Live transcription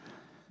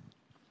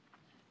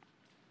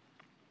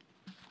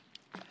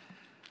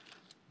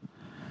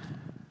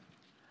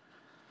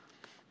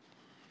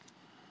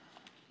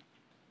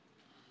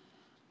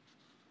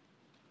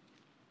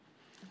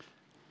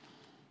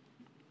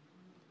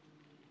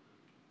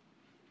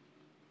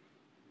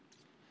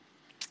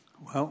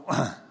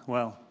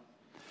Well,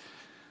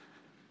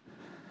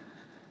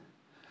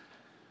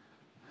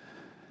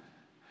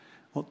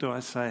 what do I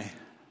say?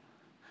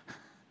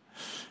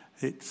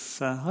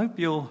 I hope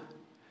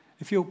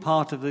if you're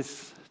part of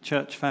this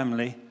church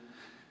family,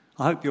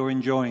 I hope you're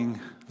enjoying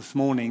this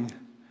morning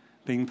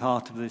being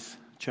part of this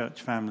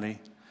church family.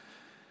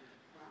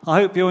 I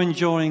hope you're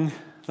enjoying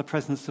the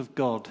presence of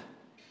God.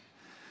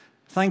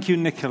 Thank you,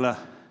 Nicola.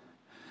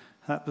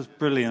 That was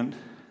brilliant.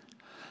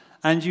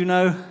 And you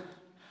know,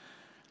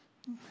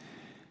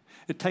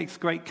 it takes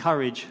great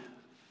courage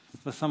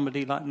for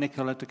somebody like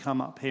Nicola to come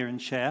up here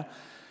and share.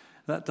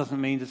 That doesn't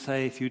mean to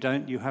say if you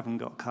don't, you haven't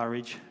got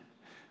courage.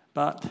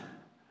 But,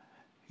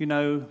 you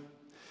know,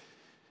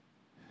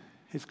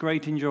 it's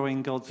great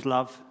enjoying God's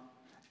love,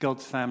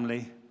 God's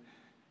family.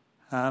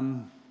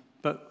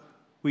 But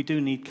we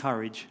do need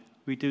courage.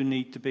 We do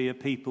need to be a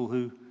people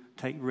who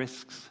take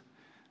risks,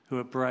 who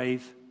are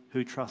brave,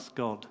 who trust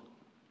God.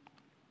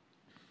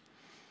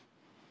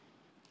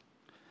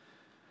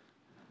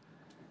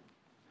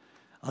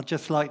 I'd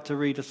just like to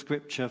read a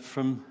scripture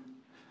from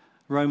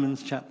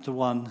Romans chapter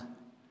 1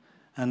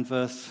 and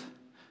verse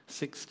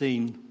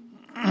 16.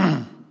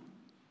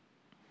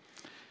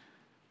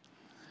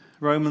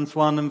 Romans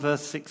 1 and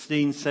verse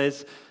 16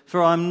 says,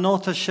 "For I am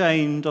not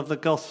ashamed of the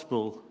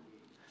gospel,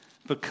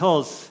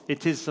 because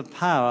it is the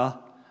power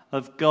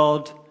of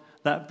God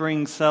that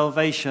brings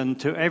salvation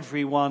to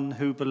everyone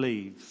who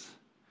believes,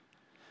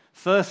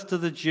 first to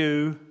the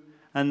Jew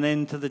and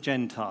then to the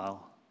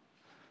Gentile.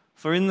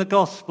 For in the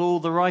gospel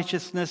the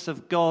righteousness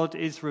of God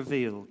is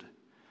revealed,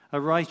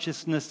 a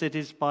righteousness that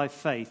is by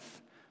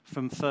faith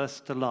from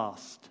first to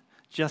last,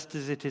 just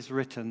as it is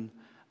written,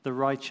 the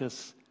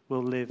righteous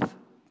will live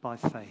by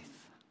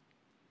faith."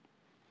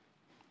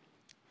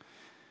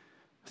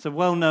 It's a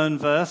well-known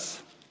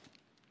verse,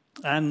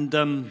 and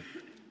the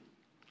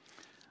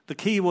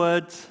key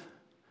words,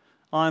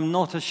 "I am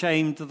not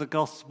ashamed of the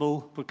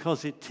gospel,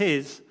 because it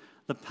is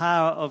the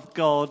power of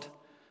God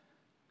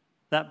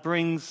that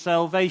brings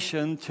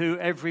salvation to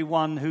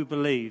everyone who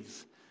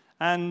believes."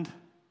 And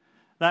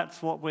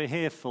that's what we're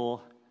here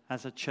for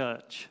as a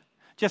church.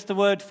 Just a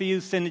word for you,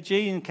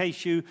 Synergy, in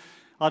case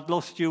I'd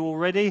lost you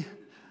already.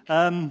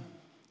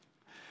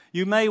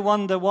 You may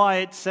wonder why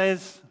it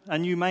says,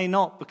 and you may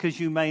not because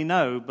you may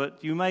know,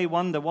 but you may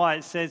wonder why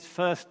it says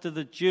first to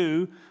the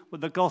Jew. Well,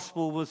 the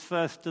gospel was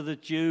first to the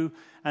Jew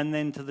and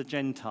then to the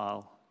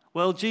Gentile.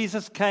 Well,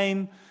 Jesus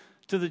came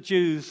to the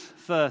Jews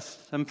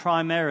first and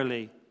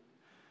primarily.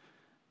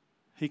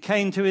 He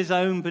came to his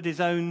own, but his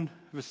own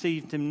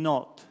received him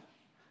not.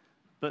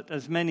 But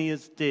as many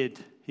as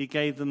did, he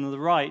gave them the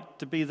right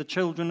to be the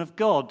children of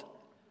God.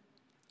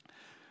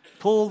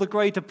 Paul, the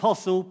great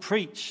apostle,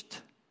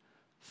 preached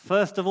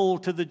first of all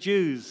to the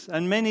Jews,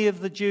 and many of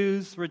the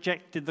Jews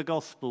rejected the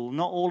gospel.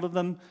 Not all of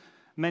them,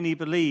 many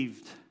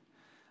believed,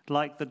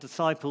 like the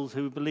disciples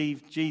who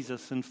believed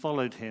Jesus and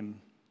followed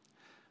him.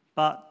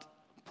 But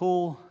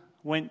Paul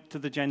went to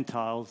the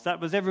Gentiles.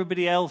 That was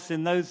everybody else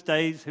in those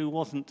days who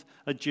wasn't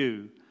a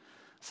Jew.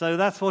 So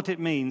that's what it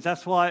means.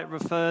 That's why it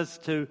refers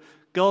to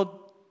God.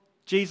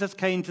 Jesus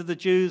came to the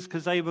Jews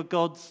because they were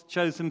God's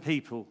chosen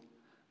people.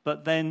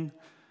 But then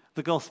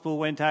the gospel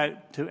went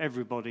out to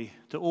everybody,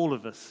 to all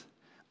of us,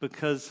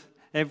 because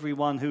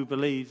everyone who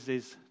believes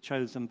is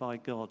chosen by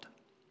God.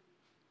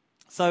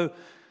 So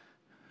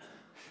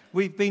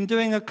we've been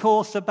doing a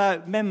course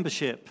about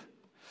membership,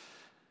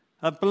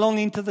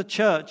 belonging to the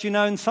church. You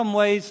know, in some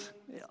ways,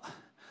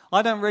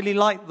 I don't really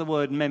like the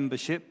word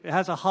membership. It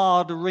has a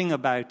hard ring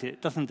about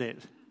it, doesn't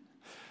it?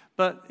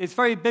 But it's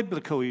very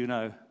biblical, you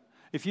know.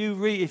 If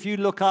you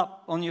look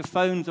up on your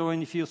phones, or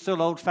if you're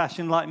still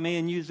old-fashioned like me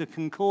and use a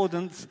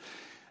concordance,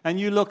 and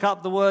you look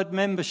up the word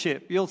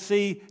membership, you'll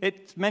see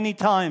it many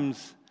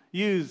times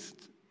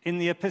used in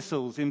the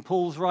epistles, in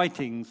Paul's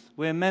writings.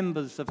 We're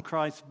members of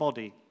Christ's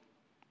body.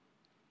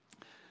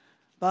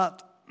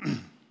 But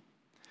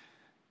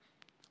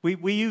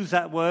we use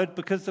that word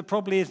because there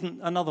probably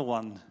isn't another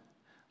one.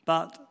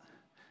 But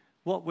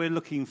what we're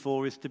looking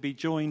for is to be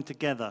joined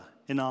together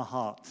in our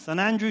hearts. And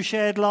Andrew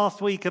shared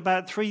last week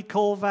about 3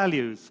 core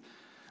values.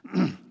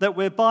 That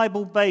we're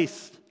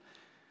Bible-based,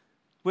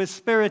 we're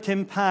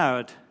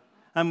Spirit-empowered,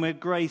 and we're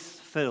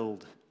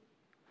grace-filled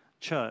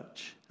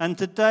church. And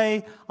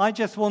today, I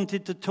just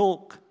wanted to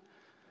talk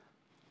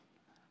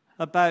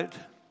about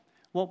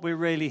what we're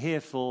really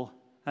here for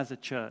as a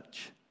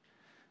church.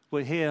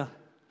 We're here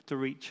to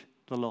reach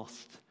the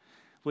lost.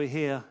 We're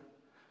here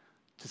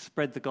to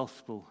spread the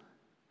gospel.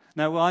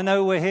 Now, I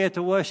know we're here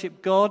to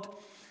worship God.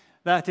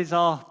 That is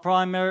our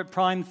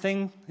prime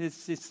thing,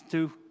 is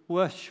to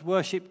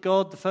worship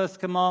God. The first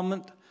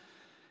commandment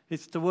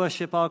is to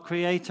worship our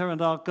Creator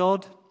and our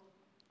God.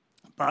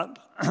 But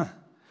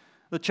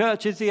the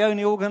church is the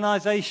only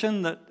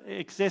organization that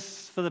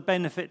exists for the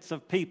benefits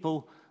of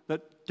people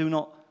that do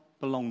not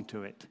belong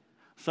to it.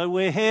 So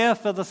we're here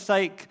for the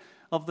sake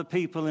of the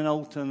people in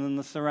Alton and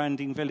the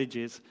surrounding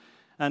villages,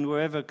 and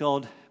wherever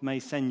God may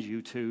send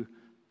you to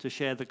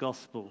share the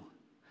gospel.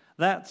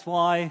 That's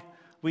why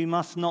we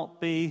must not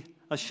be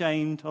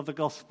ashamed of the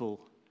gospel.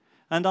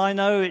 And I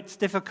know it's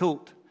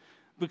difficult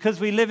because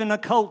we live in a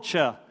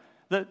culture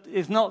that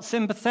is not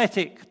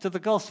sympathetic to the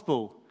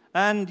gospel.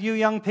 And you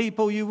young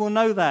people, you will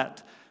know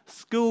that.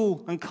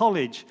 School and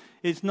college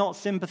is not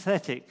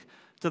sympathetic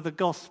to the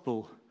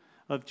gospel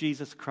of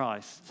Jesus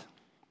Christ.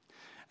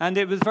 And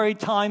it was very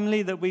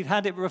timely that we've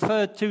had it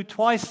referred to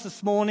twice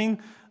this morning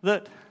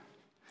that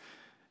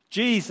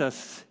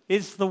Jesus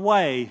is the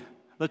way,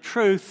 the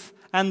truth,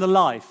 and the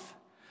life.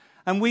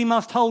 And we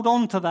must hold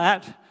on to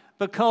that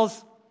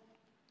because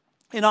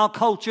in our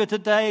culture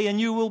today, and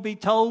you will be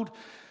told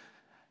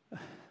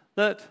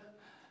that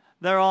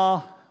there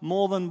are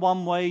more than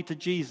one way to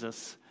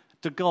Jesus,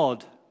 to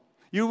God.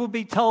 You will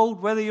be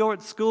told, whether you're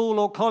at school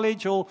or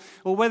college or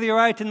whether you're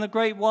out in the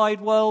great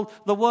wide world,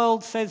 the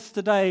world says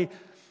today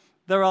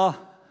there are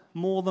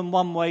more than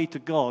one way to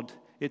God.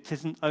 It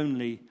isn't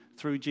only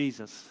through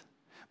Jesus.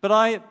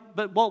 But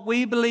what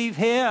we believe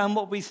here and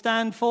what we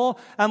stand for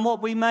and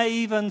what we may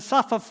even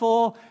suffer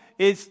for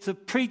is to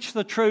preach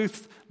the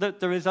truth that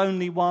there is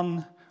only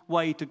one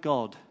way to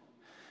God.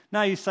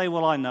 Now you say,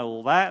 well, I know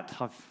all that.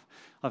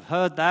 I've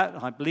heard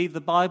that. I believe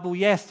the Bible,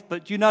 yes.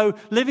 But you know,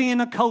 living in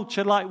a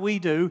culture like we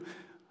do,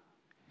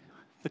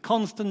 the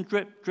constant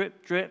drip,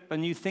 drip, drip,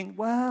 and you think,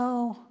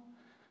 well,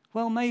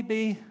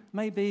 maybe,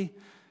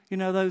 you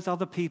know, those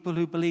other people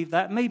who believe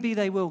that, maybe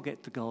they will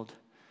get to God,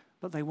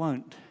 but they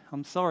won't.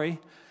 I'm sorry.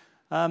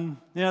 You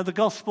know, the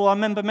gospel, I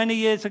remember many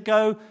years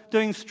ago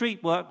doing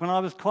street work when I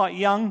was quite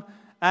young,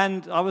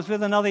 and I was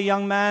with another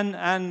young man,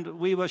 and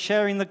we were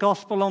sharing the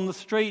gospel on the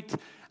street,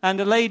 and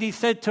a lady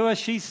said to us,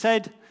 she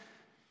said,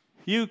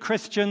 "You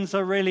Christians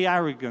are really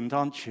arrogant,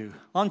 aren't you?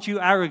 Aren't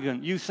you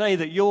arrogant? You say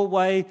that your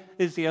way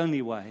is the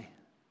only way."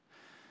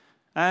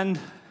 And,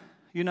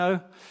 you know,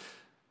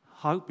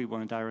 I hope we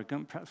weren't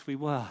arrogant, perhaps we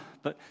were,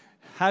 but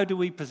how do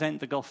we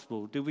present the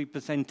gospel? Do we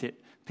present it?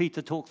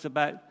 Peter talks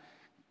about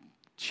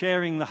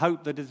sharing the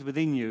hope that is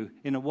within you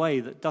in a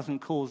way that doesn't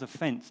cause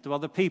offense to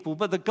other people.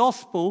 But the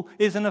gospel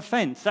is an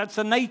offense. That's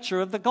the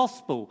nature of the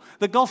gospel.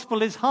 The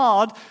gospel is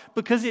hard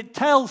because it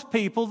tells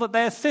people that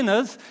they're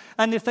sinners,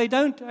 and if they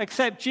don't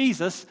accept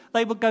Jesus,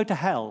 they will go to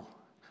hell.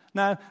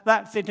 Now,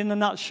 that's it in a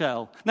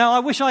nutshell. Now, I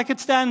wish I could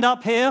stand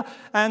up here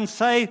and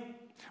say,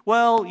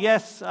 well,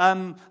 yes,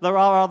 there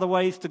are other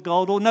ways to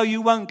God, or no,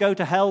 you won't go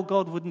to hell.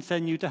 God wouldn't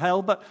send you to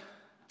hell. But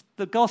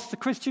the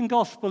Christian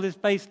gospel is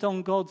based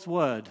on God's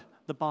word,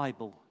 the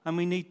Bible, and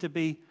we need to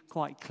be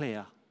quite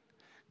clear.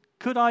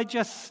 Could I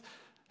just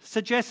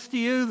suggest to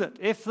you that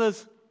if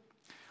there's,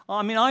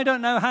 I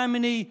don't know how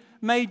many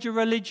major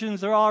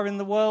religions there are in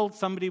the world.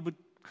 Somebody would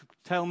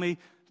tell me,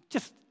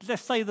 just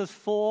let's say there's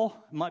 4,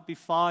 might be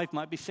 5,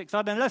 might be 6,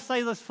 I don't know, let's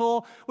say there's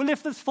 4. Well,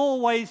 if there's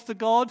 4 ways to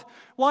God,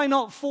 why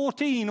not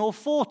 14 or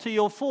 40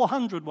 or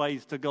 400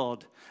 ways to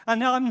God?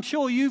 And I'm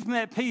sure you've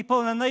met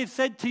people and they've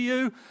said to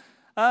you,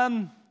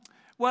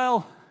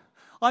 well,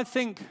 I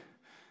think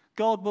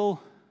God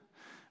will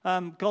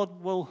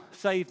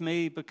save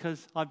me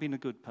because I've been a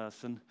good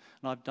person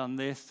and I've done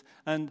this,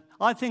 and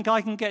I think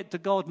I can get to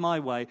God my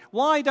way.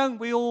 Why don't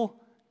we all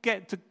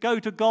get to go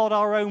to God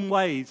our own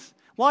ways?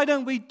 Why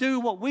don't we do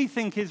what we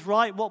think is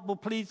right, what will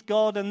please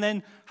God, and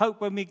then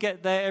hope when we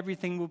get there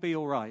everything will be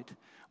all right?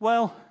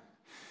 Well,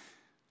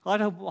 I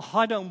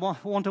don't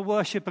want to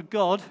worship a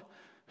God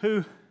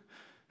who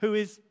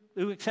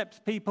accepts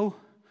people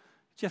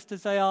just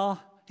as they are.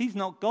 He's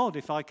not God.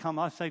 If I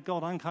say,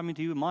 God, I'm coming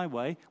to you my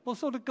way. What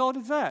sort of God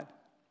is that?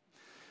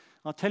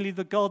 I'll tell you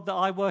the God that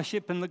I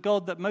worship and the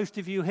God that most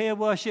of you here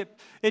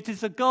worship. It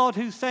is a God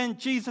who sent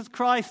Jesus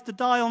Christ to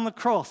die on the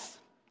cross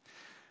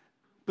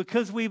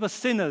because we were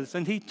sinners,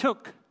 and he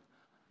took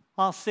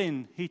our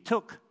sin. He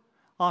took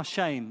our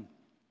shame.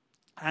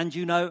 And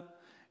you know,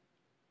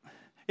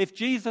 if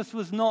Jesus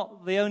was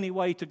not the only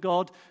way to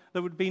God,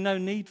 there would be no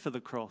need for the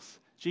cross.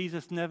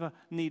 Jesus never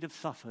need have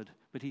suffered,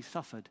 but he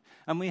suffered.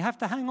 And we have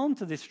to hang on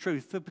to this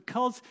truth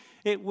because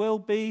it will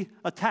be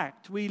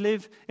attacked. We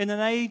live in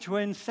an age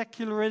when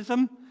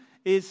secularism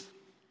is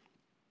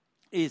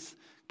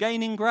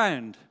gaining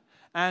ground.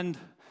 And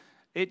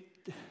it,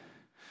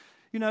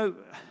 you know,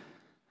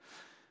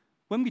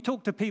 when we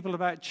talk to people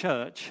about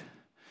church,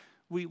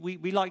 we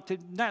like to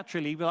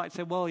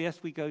say, well, yes,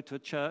 we go to a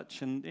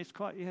church and it's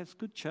it's a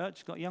good church,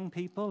 it's got young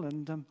people,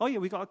 and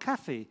we got a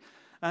cafe.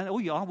 And,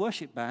 our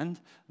worship band,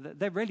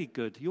 they're really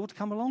good. You ought to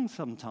come along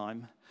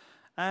sometime.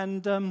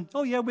 And,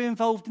 we're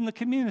involved in the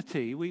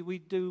community. We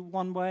do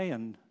One Way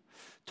and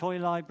Toy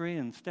Library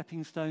and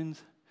Stepping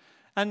Stones.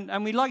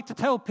 And we like to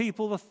tell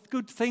people the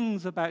good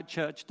things about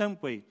church,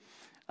 don't we?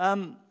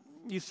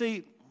 You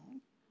see,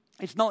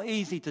 it's not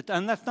easy to,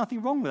 and there's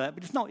nothing wrong with that,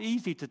 but it's not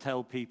easy to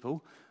tell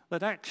people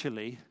that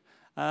actually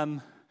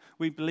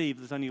we believe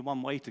there's only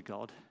one way to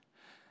God.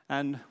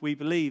 And we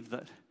believe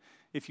that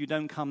if you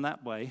don't come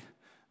that way,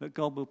 that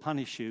God will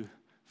punish you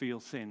for your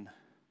sin.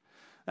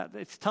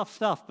 It's tough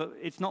stuff, but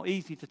it's not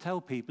easy to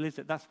tell people, is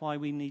it? That's why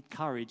we need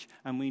courage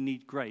and we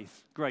need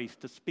grace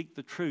to speak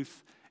the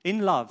truth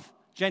in love,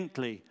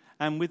 gently,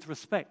 and with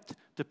respect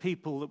to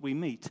people that we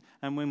meet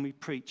and when we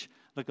preach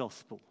the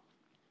gospel.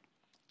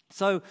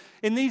 So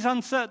in these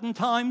uncertain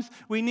times,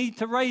 we need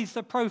to raise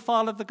the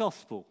profile of the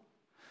gospel.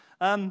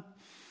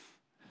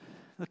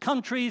 The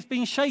country has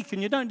been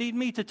shaken. You don't need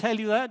me to tell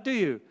you that, do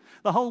you?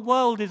 The whole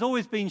world has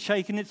always been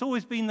shaken. It's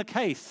always been the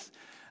case.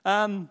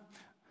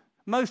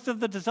 Most of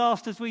the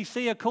disasters we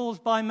see are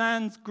caused by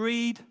man's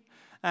greed,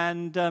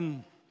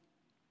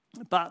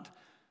 but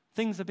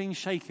things are being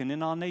shaken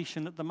in our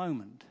nation at the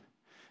moment.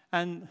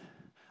 And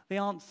the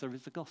answer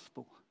is the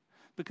gospel.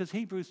 Because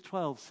Hebrews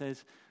 12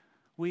 says,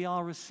 we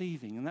are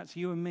receiving, and that's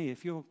you and me.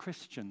 If you're a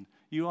Christian,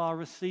 you are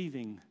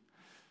receiving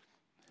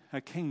a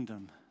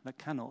kingdom that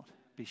cannot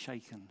be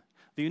shaken.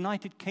 The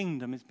United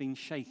Kingdom is being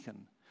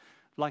shaken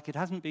like it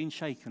hasn't been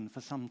shaken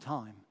for some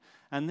time.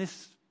 And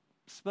this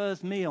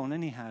spurs me on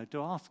anyhow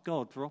to ask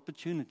God for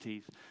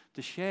opportunities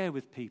to share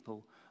with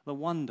people the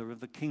wonder of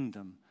the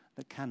kingdom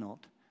that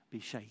cannot be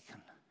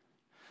shaken.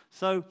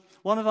 So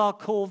one of our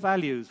core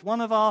values,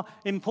 one of our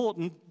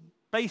important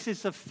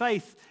basis of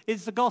faith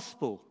is the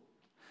gospel,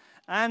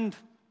 and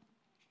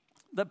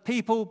that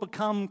people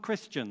become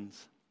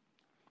Christians.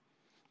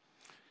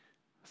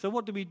 So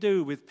what do we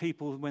do with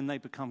people when they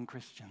become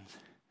Christians?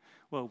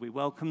 Well, we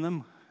welcome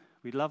them,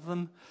 we love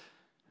them.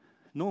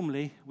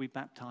 Normally, we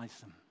baptize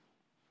them.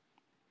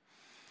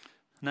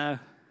 Now,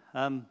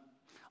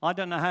 I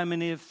don't know how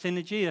many of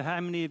Synergy or how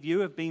many of you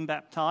have been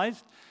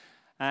baptized,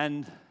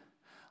 and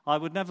I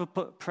would never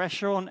put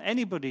pressure on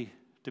anybody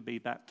to be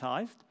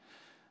baptized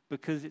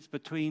because it's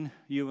between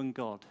you and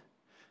God.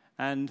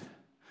 And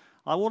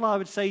all I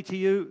would say to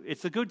you,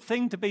 it's a good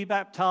thing to be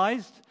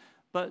baptized,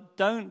 but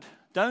don't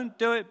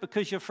do it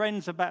because your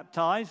friends are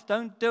baptized.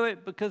 Don't do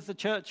it because the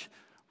church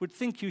would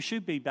think you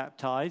should be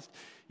baptized.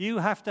 You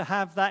have to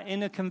have that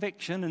inner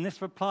conviction, and this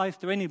applies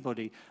to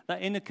anybody,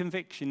 that inner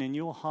conviction in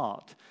your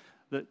heart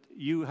that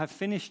you have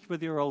finished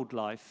with your old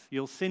life,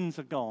 your sins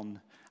are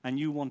gone, and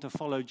you want to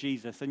follow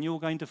Jesus, and you're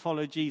going to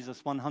follow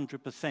Jesus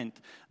 100%.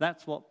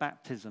 That's what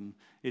baptism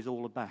is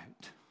all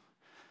about.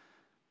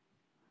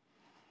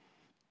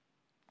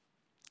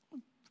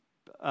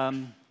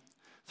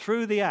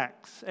 Through the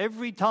Acts,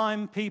 every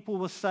time people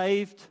were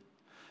saved,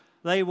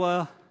 they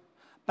were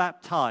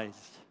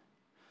baptized,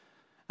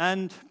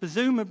 and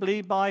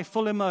presumably by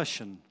full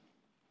immersion.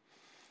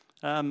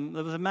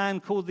 There was a man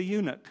called the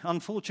eunuch.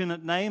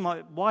 Unfortunate name.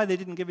 Why they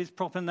didn't give his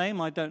proper name,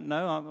 I don't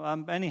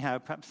know. Anyhow,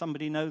 perhaps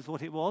somebody knows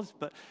what it was.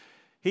 But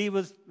he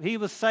was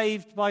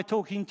saved by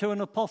talking to an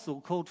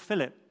apostle called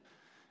Philip.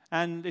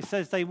 And it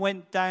says they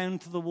went down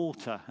to the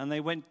water. And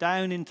they went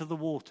down into the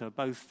water,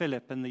 both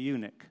Philip and the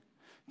eunuch.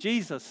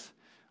 Jesus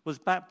was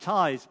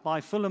baptized by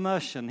full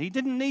immersion. He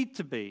didn't need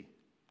to be.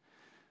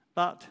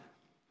 But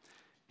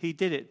he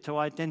did it to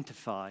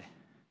identify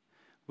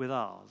with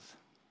us.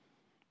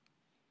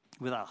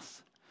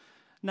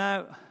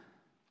 Now,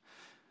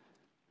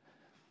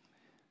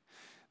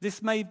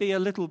 this may be a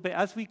little bit,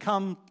 as we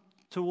come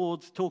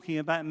towards talking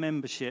about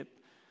membership,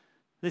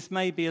 this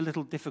may be a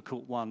little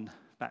difficult one,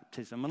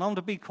 baptism. And I want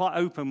to be quite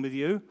open with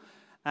you,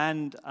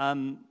 and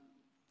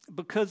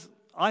because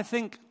I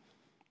think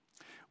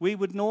we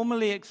would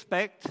normally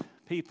expect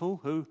people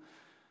who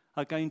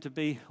are going to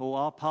be or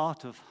are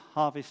part of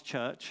Harvest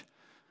Church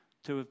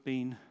to have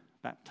been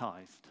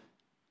baptized.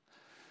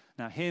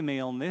 Now, hear me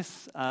on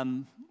this,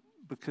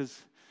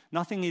 because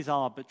nothing is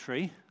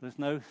arbitrary. There's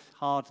no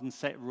hard and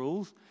set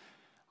rules.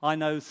 I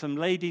know some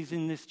ladies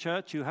in this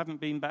church who haven't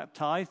been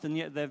baptized, and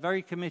yet they're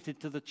very committed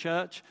to the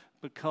church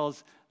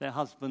because their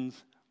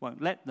husbands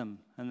won't let them,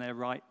 and they're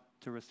right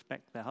to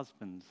respect their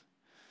husbands.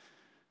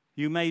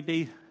 You may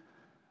be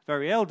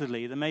very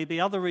elderly. There may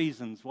be other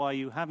reasons why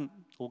you haven't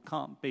or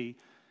can't be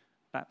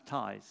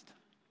baptized.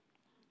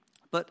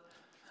 But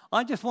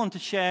I just want to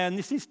share, and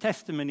this is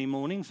testimony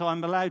morning, so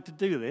I'm allowed to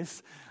do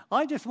this.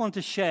 I just want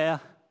to share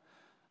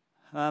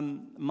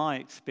my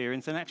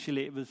experience, and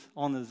actually it was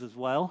Honor's as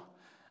well.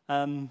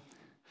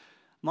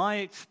 My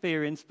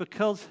experience,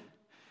 because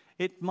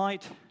it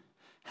might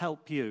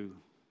help you.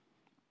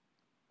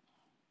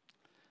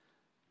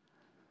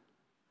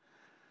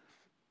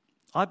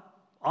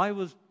 I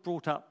was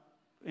brought up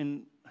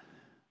in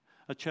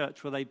a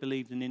church where they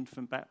believed in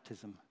infant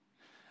baptism,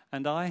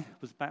 and I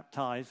was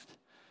baptized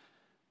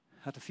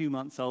at a few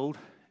months old.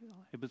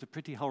 It was a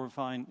pretty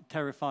horrifying,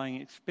 terrifying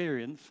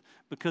experience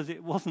because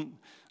it wasn't.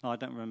 I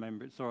don't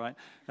remember. It's all right.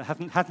 I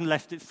hadn't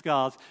left its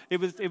scars. It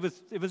was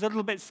a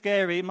little bit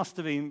scary. It must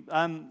have been,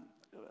 and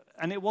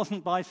it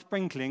wasn't by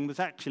sprinkling. It was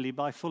actually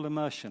by full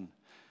immersion.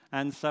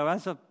 And so,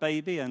 as a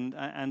baby, and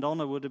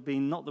Honor would have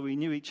been, not that we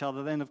knew each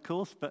other then, of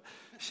course, but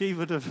she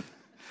was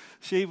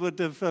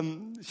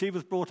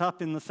brought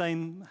up in the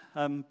same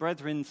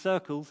brethren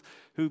circles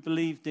who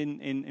believed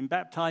in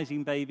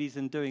baptizing babies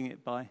and doing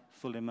it by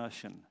full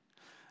immersion.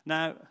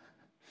 Now,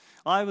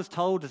 I was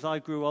told as I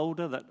grew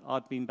older that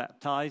I'd been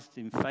baptized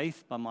in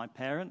faith by my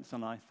parents,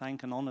 and I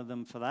thank and honor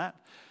them for that.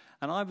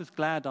 And I was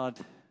glad I'd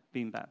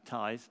been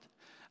baptized.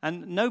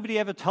 And nobody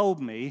ever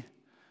told me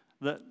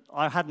that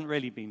I hadn't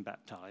really been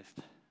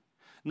baptized.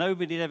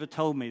 Nobody ever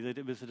told me that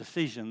it was a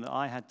decision that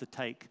I had to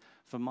take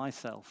for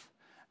myself.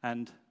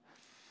 And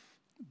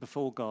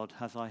before God,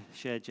 as I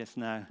shared just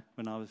now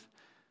when I was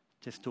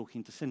just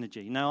talking to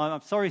Synergy. Now,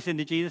 I'm sorry,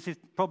 Synergy, this is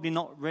probably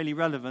not really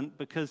relevant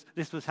because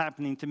this was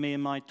happening to me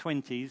in my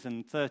 20s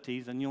and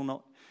 30s, and you're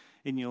not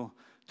in your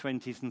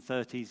 20s and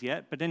 30s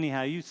yet. But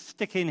anyhow, you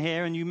stick in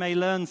here and you may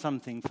learn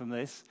something from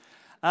this.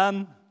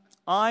 And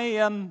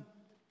then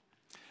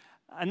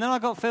we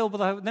got filled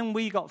with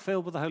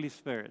the Holy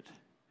Spirit.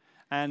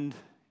 And,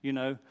 you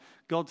know,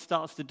 God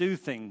starts to do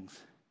things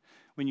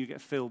when you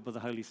get filled with the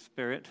Holy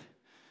Spirit.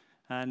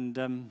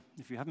 And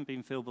if you haven't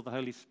been filled with the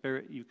Holy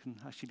Spirit, you can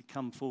actually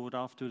come forward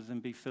afterwards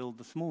and be filled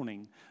this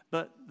morning.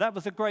 But that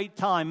was a great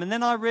time. And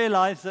then I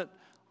realized that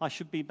I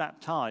should be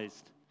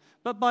baptized.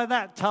 But by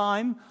that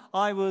time,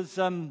 I was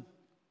a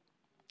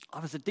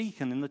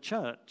deacon in the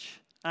church.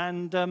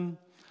 And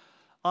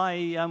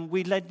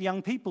we led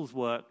young people's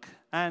work.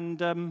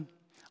 And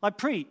I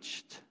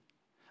preached.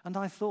 And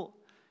I thought,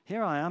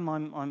 here I am,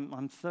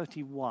 I'm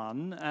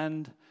 31,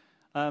 and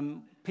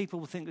people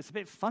will think it's a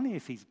bit funny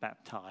if he's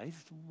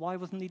baptized. Why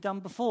wasn't he done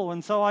before?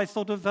 And so I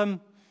sort of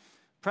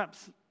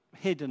perhaps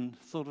hid and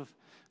sort of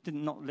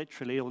didn't, not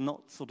literally or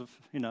not sort of,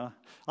 you know,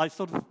 I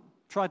sort of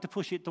tried to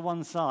push it to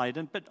one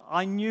side. But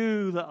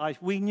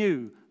we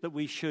knew that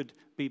we should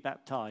be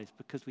baptized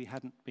because we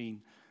hadn't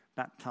been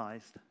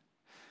baptized.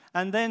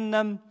 And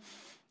then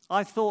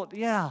I thought,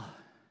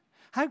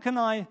 how can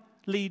I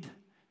lead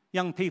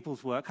young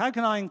people's work? How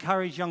can I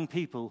encourage young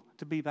people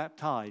to be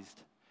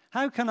baptized?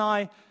 How can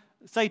I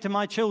say to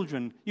my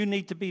children, you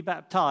need to be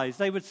baptized?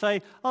 They would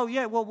say, oh,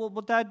 yeah, well,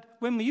 Dad,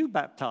 when were you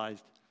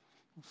baptized?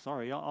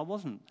 Sorry, I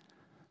wasn't.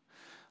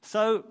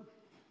 So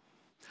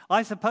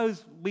I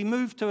suppose we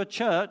moved to a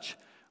church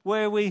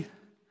where we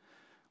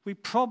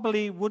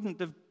probably wouldn't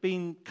have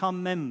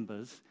become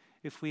members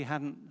if we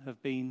hadn't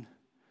have been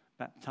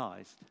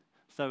baptized.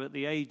 So at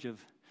the age of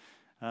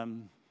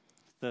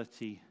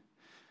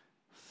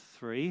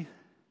 33,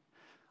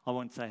 I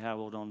won't say how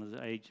old Honna's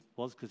age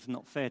was because it's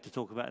not fair to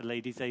talk about a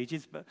lady's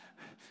ages, but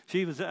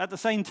she was at the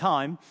same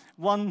time,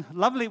 one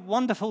lovely,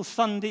 wonderful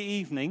Sunday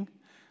evening,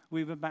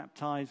 we were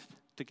baptized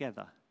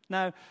together.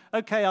 Now,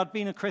 okay, I'd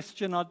been a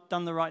Christian, I'd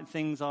done the right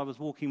things, I was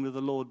walking with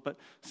the Lord, but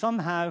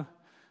somehow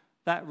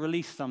that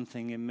released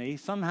something in me.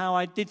 Somehow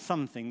I did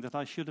something that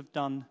I should have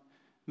done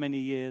many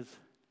years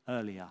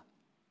earlier.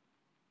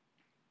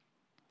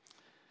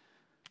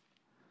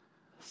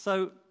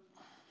 So,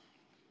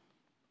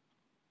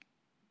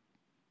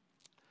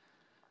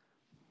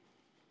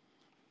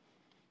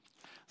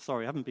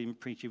 sorry, I haven't been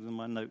preaching with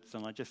my notes,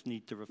 and I just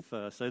need to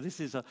refer. So this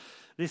is a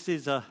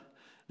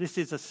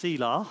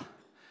Selah,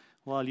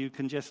 while you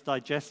can just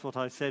digest what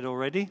I said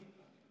already.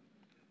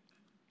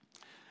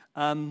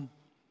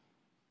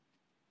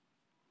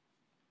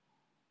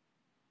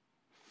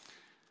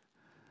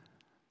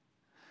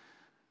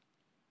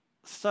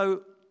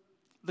 So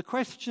the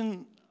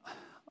question,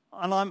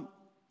 and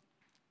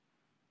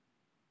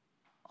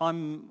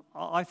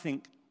I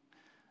think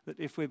that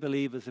if we're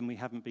believers and we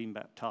haven't been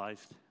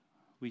baptized,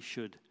 we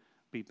should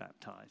be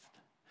baptized.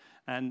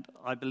 And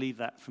I believe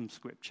that from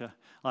Scripture.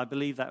 I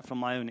believe that from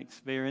my own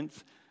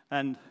experience.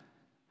 And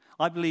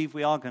I believe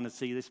we are going to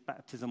see this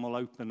baptism all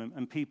open,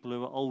 and people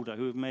who are older,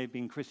 who may have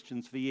been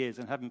Christians for years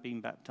and haven't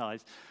been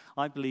baptized,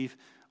 I believe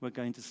we're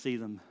going to see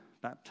them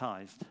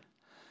baptized.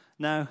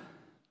 Now,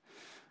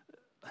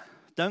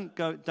 don't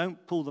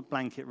pull the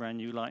blanket around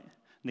you like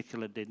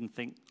Nicola did and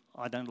think,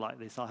 I don't like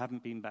this, I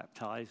haven't been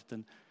baptized,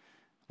 and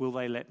will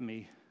they let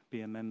me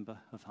be a member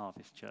of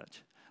Harvest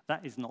Church?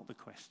 That is not the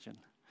question.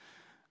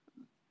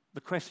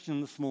 The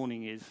question this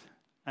morning is,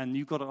 and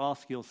you've got to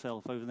ask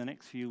yourself over the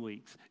next few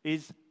weeks,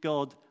 is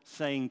God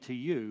saying to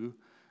you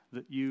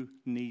that you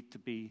need to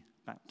be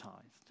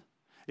baptized?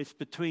 It's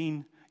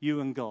between you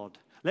and God.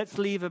 Let's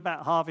leave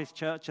about Harvest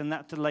Church and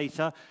that to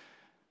later.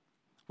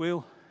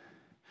 We're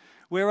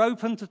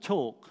open to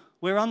talk.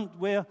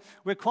 We're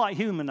quite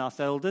human, us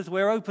elders.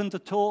 We're open to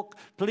talk.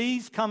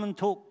 Please come and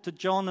talk to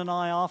John and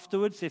I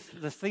afterwards. If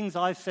the things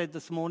I've said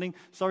this morning,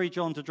 sorry,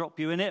 John, to drop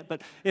you in it,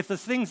 but if the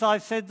things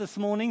I've said this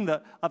morning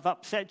that have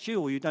upset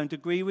you or you don't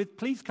agree with,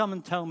 please come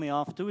and tell me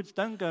afterwards.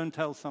 Don't go and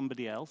tell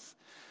somebody else.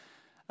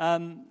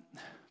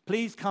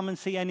 Please come and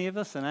see any of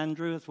us, and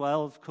Andrew as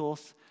well, of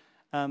course.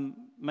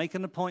 Make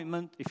an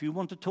appointment. If you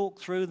want to talk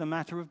through the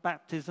matter of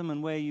baptism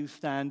and where you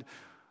stand,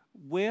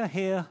 we're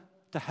here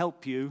to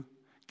help you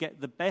get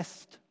the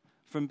best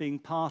from being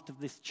part of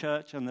this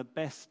church and the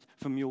best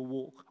from your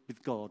walk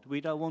with God.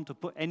 We don't want to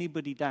put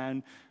anybody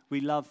down.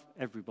 We love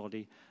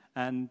everybody,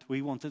 and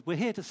we're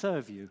here to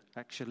serve you,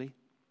 actually.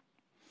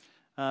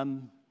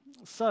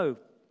 So,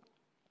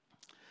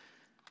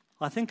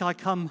 I think I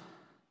come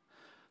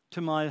to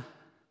my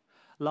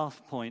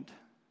last point.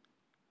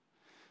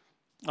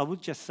 I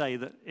would just say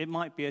that it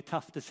might be a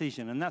tough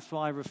decision, and that's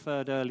why I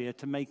referred earlier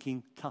to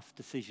making tough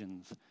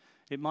decisions.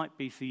 It might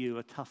be for you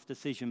a tough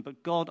decision,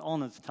 but God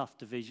honors tough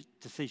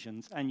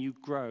decisions, and you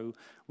grow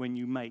when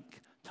you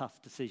make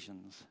tough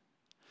decisions.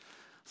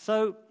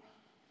 So,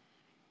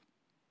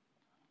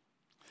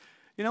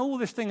 all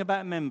this thing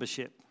about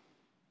membership,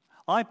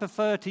 I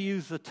prefer to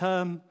use the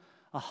term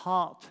a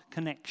heart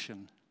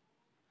connection.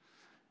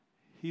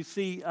 You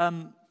see,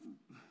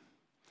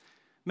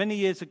 many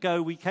years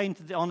ago,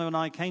 Honor and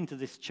I came to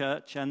this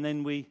church, and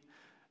then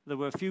there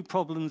were a few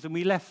problems, and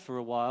we left for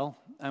a while,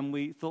 and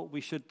we thought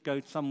we should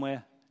go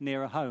somewhere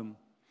nearer home.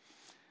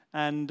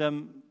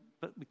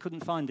 But we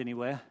couldn't find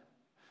anywhere,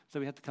 so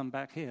we had to come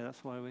back here.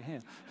 That's why we're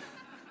here.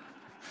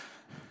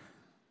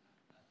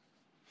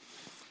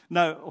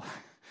 No,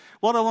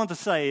 what I want to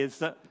say is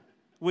that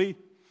we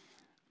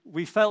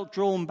felt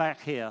drawn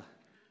back here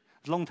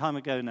a long time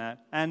ago now.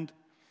 And,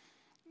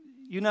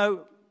 we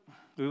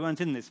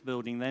weren't in this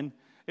building then.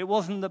 It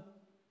wasn't the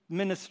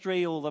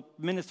ministry or the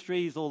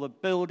ministries or the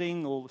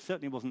building, or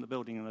certainly wasn't the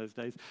building in those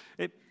days.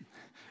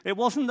 It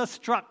wasn't the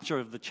structure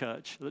of the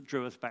church that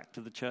drew us back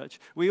to the church.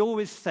 We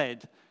always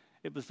said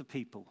it was the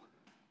people.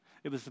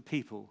 It was the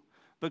people.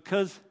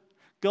 Because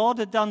God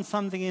had done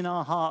something in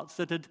our hearts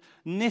that had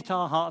knit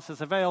our hearts, that's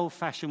a very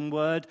old-fashioned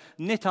word,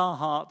 knit our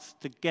hearts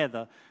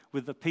together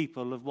with the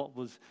people of what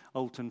was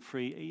Alton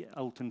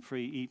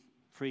Free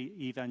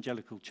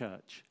Evangelical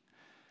Church.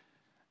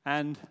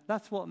 And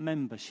that's what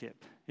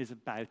membership is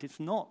about.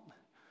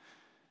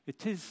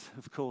 It is,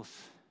 of course,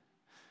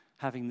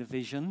 having the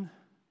vision,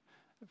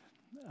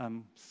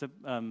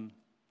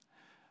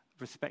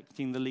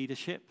 respecting the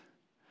leadership.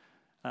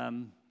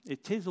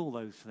 It is all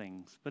those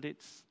things, but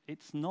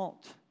it's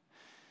not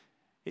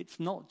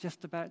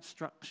just about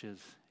structures.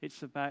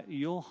 It's about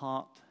your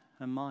heart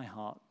and my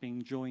heart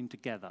being joined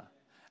together.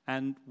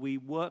 And we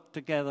work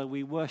together,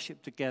 we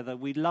worship together,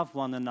 we love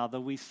one another,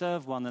 we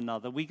serve one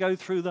another. We go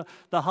through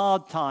the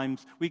hard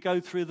times, we go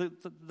through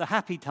the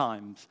happy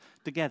times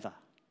together.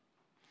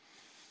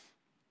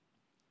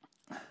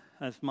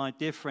 As my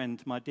dear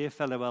friend, my dear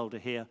fellow elder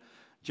here,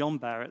 John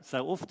Barrett,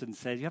 so often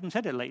says, you haven't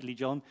said it lately,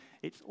 John,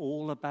 it's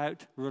all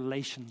about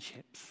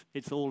relationships.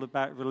 It's all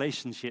about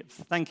relationships.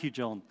 Thank you,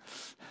 John.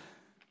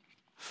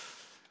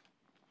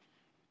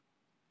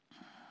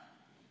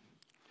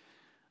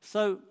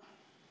 So,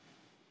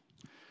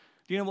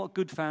 do you know what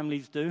good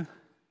families do?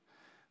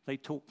 They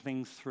talk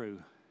things through.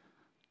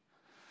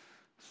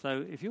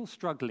 So if you're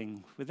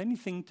struggling with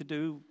anything to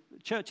do,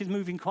 church is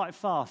moving quite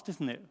fast,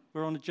 isn't it?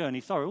 We're on a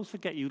journey. Sorry, I always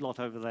forget you lot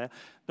over there.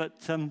 But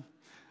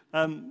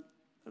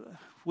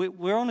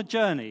we're on a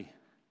journey.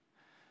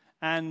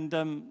 And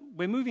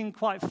we're moving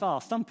quite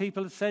fast. Some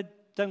people have said,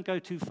 don't go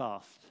too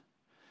fast.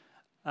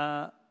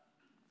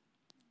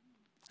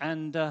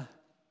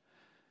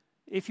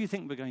 If you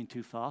think we're going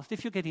too fast,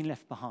 if you're getting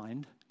left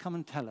behind, come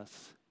and tell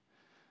us.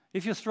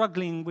 If you're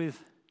struggling with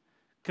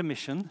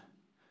commission,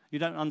 you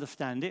don't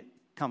understand it,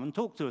 come and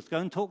talk to us. Go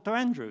and talk to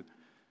Andrew.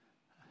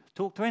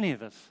 Talk to any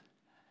of us.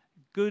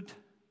 Good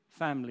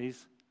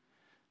families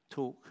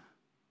talk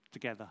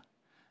together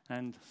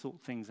and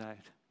sort things out.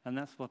 And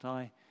that's what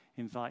I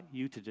invite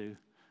you to do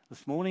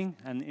this morning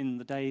and in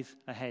the days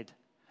ahead.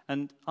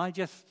 And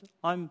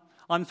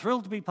I'm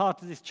thrilled to be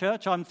part of this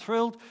church. I'm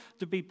thrilled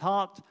to be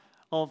part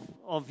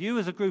of you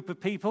as a group of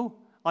people.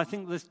 I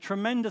think there's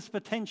tremendous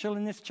potential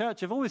in this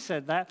church. I've always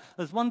said that.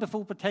 There's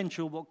wonderful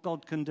potential what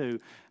God can do.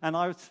 And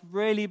I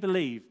really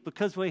believe,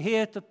 because we're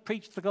here to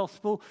preach the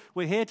gospel,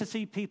 we're here to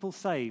see people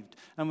saved,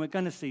 and we're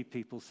going to see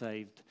people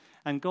saved.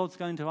 And God's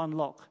going to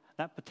unlock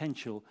that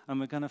potential, and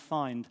we're going to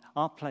find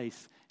our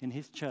place in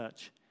his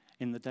church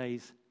in the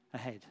days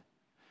ahead.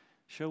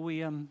 Shall we,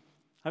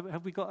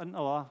 have we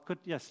got good,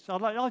 yes.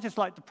 I'd just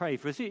like to pray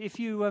for us. If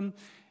you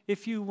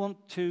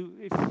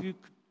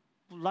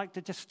like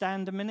to just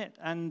stand a minute,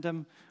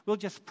 and we'll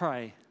just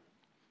pray.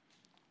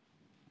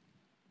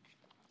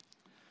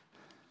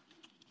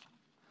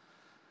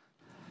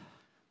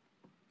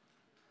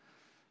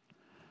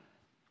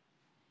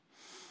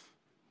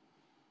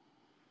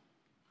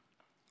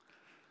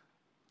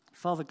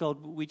 Father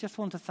God, we just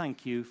want to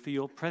thank you for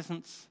your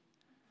presence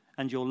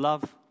and your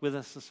love with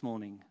us this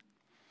morning.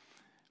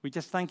 We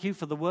just thank you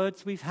for the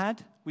words we've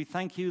had. We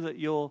thank you that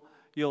you're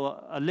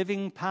a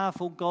living,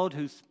 powerful God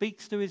who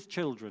speaks to his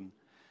children.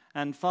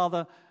 And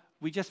Father,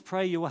 we just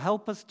pray you will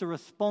help us to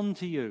respond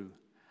to you,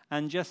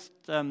 and just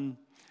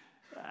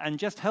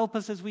help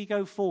us as we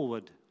go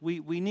forward.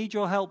 We need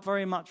your help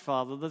very much,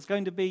 Father. There's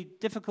going to be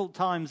difficult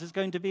times. There's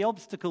going to be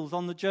obstacles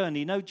on the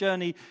journey. No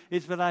journey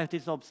is without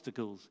its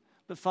obstacles.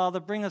 But Father,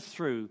 bring us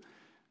through.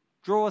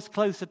 Draw us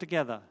closer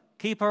together.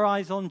 Keep our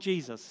eyes on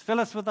Jesus. Fill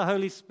us with the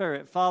Holy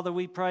Spirit. Father,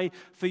 we pray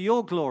for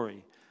your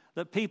glory,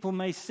 that people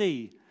may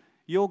see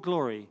your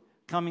glory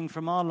coming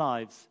from our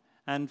lives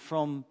and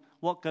from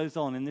what goes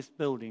on in this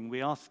building.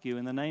 We ask you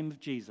in the name of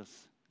Jesus.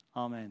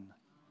 Amen.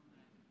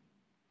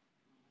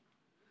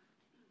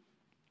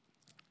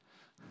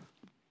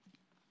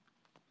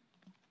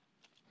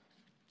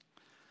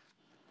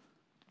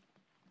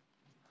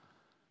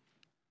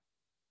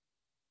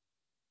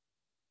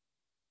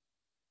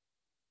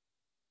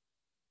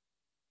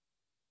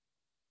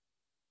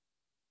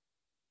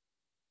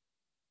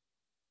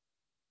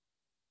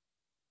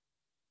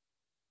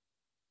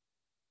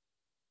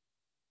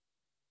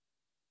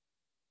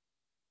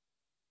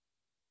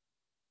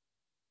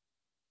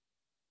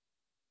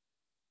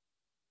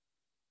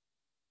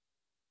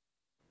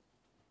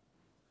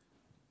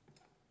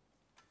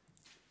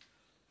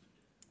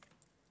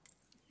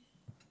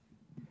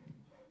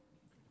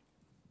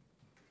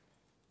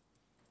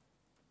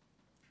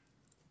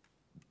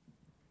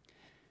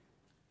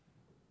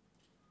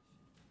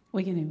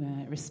 We're going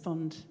to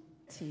respond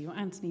to what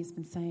Anthony's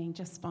been saying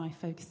just by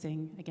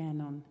focusing again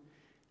on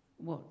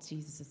what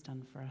Jesus has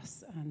done for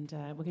us. And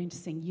we're going to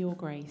sing Your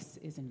Grace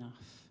is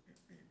Enough.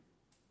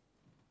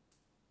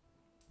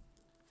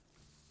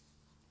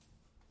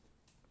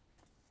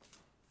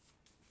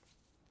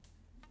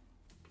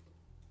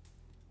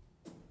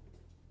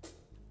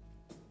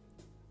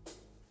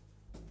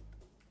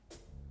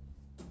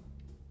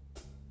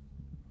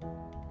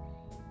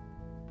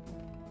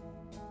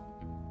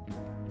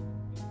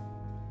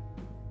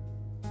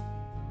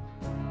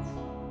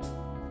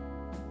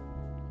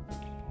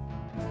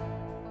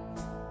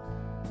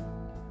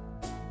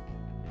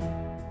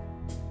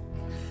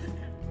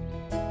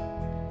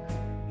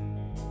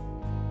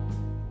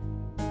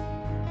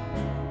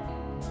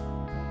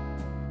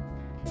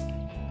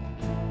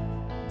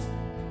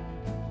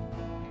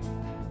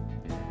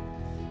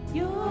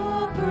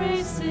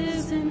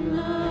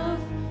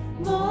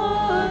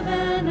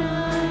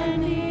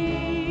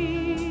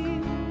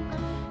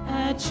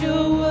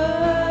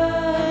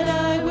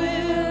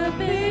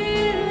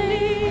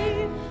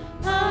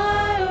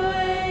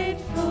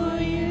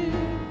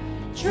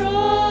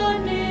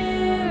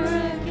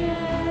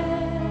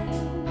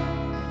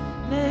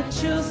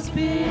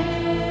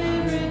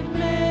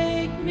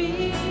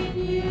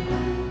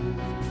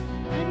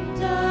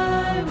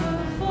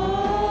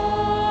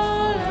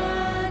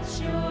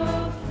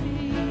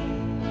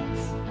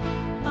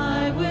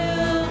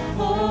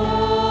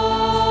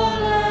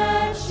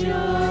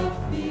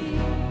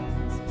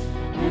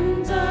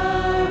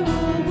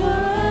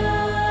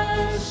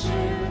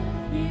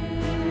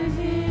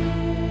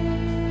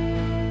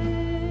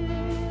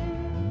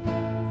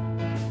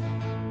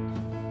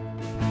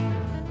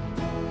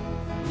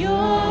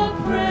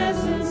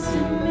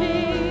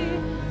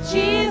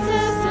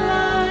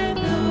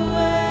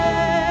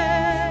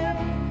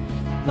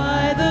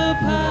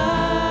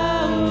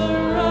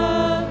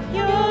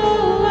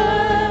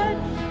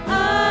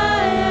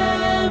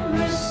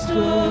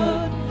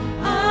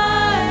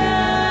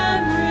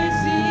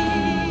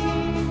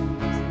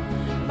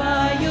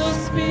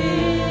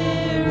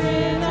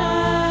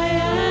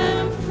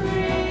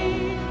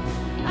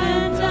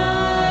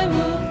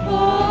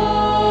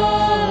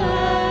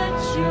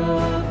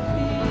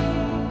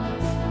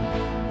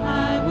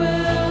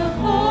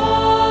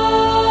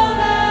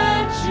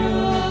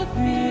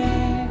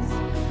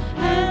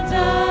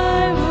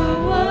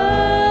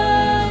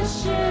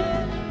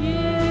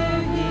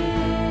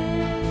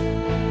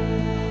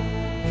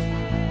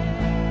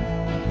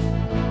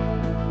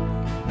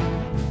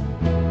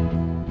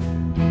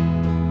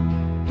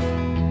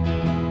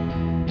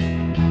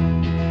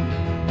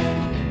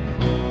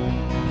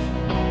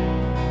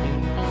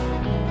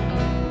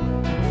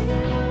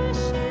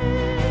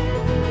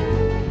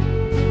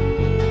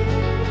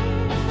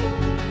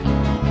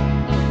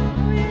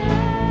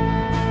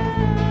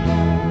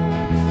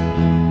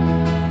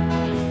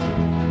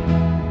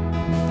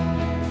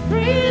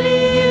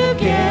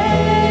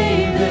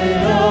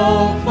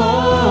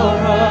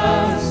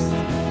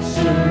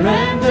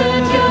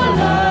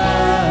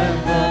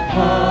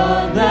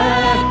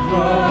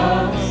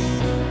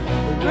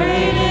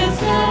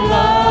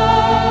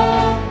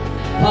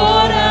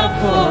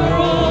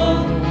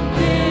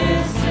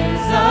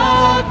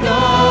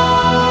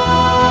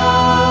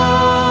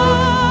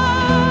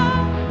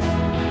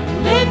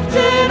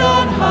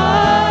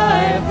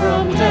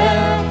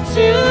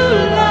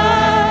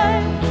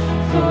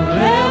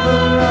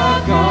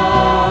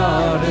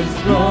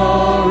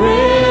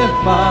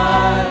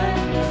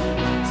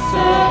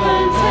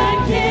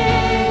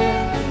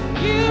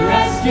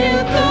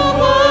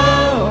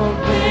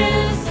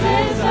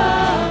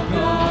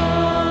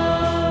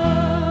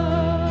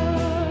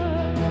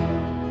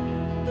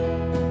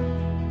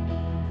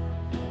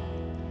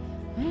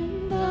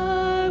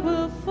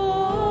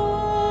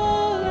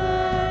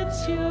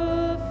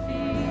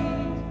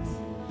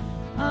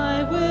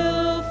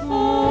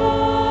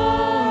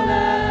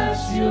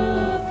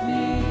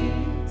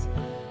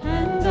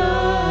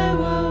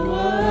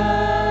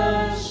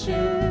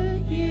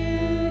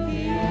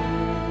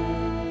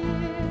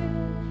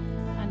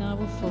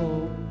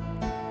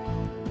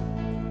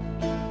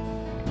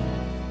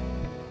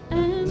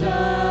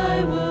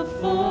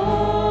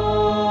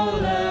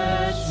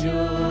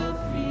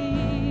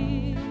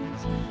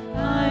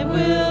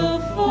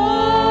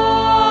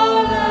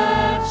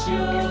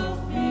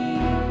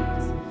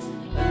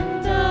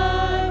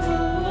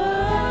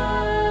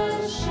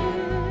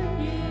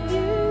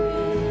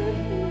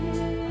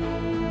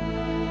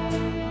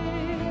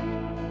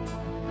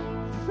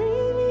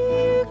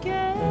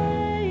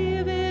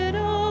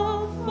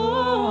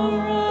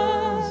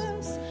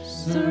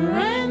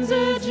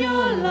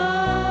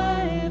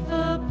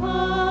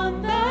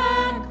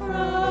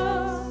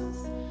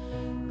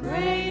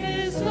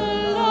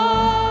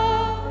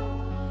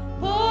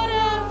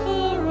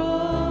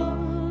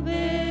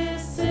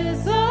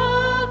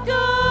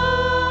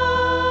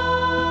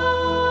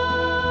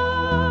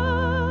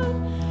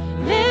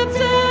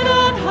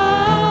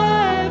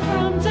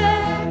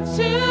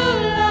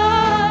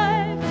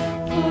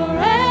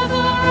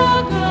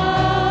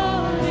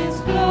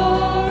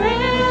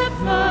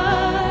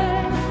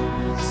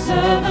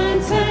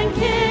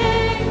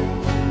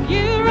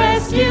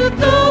 rescued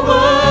the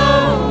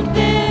world.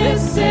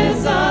 This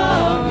is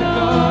our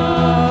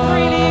God.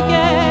 Freely you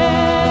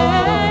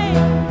gave.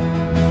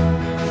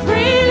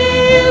 Freely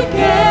you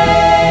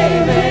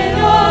gave it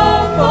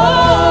all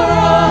for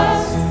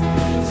us.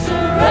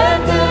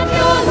 Surrendered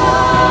your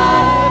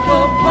life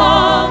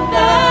upon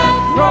that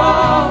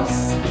cross.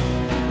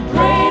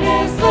 Great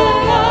is the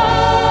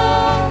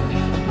love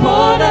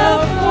poured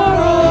out for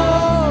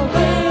all.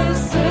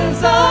 This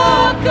is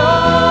our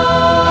God.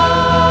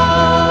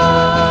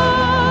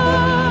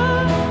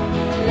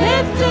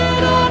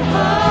 Lifted on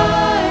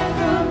high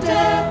from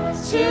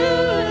death to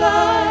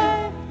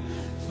life.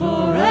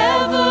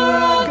 Forever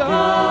our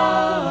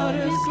God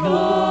is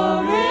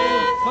glorified.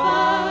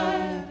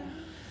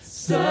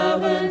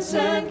 Servant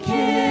and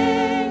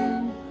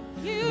King,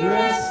 you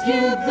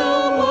rescued the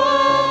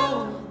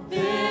world.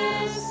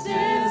 This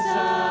is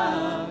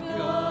our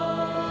God.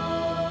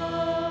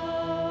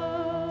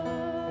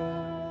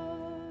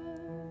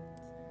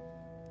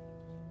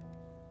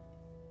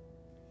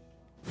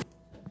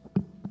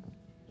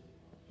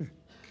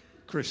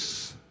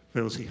 Chris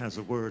feels he has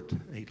a word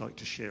and he'd like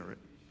to share it.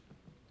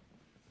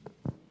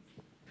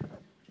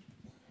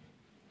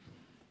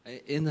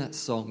 In that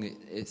song,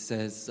 it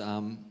says,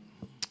 I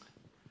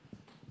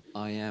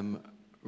am